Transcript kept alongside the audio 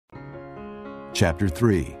Chapter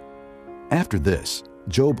 3. After this,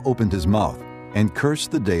 Job opened his mouth and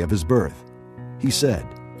cursed the day of his birth. He said,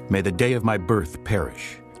 May the day of my birth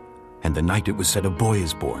perish, and the night it was said a boy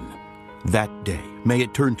is born. That day, may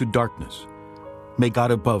it turn to darkness. May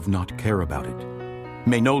God above not care about it.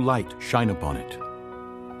 May no light shine upon it.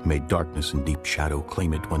 May darkness and deep shadow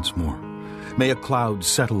claim it once more. May a cloud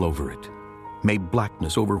settle over it. May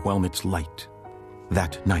blackness overwhelm its light.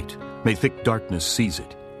 That night, may thick darkness seize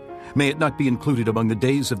it. May it not be included among the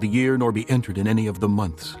days of the year, nor be entered in any of the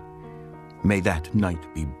months. May that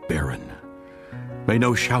night be barren. May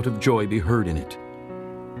no shout of joy be heard in it.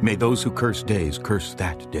 May those who curse days curse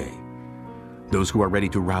that day, those who are ready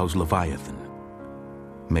to rouse Leviathan.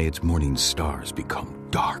 May its morning stars become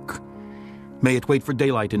dark. May it wait for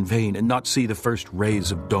daylight in vain and not see the first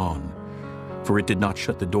rays of dawn, for it did not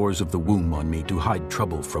shut the doors of the womb on me to hide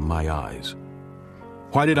trouble from my eyes.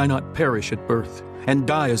 Why did I not perish at birth and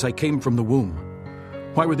die as I came from the womb?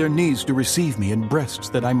 Why were there knees to receive me and breasts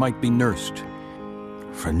that I might be nursed?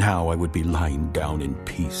 For now I would be lying down in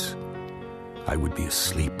peace. I would be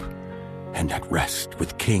asleep and at rest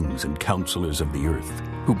with kings and counselors of the earth,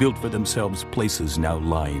 who built for themselves places now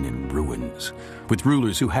lying in ruins, with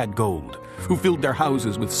rulers who had gold, who filled their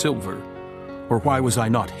houses with silver. Or why was I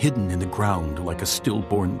not hidden in the ground like a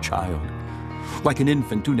stillborn child, like an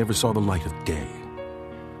infant who never saw the light of day?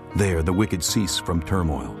 There the wicked cease from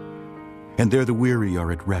turmoil, and there the weary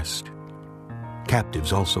are at rest.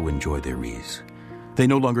 Captives also enjoy their ease. They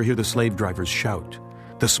no longer hear the slave drivers shout.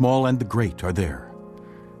 The small and the great are there,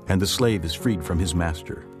 and the slave is freed from his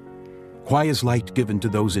master. Why is light given to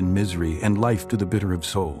those in misery, and life to the bitter of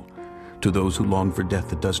soul, to those who long for death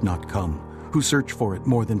that does not come, who search for it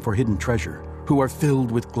more than for hidden treasure, who are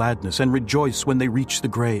filled with gladness and rejoice when they reach the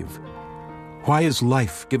grave? Why is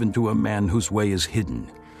life given to a man whose way is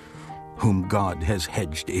hidden, whom God has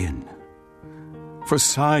hedged in? For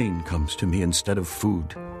sighing comes to me instead of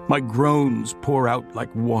food. My groans pour out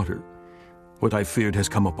like water. What I feared has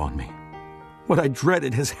come upon me. What I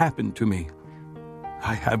dreaded has happened to me.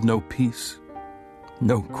 I have no peace,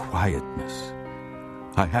 no quietness.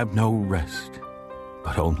 I have no rest,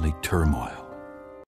 but only turmoil.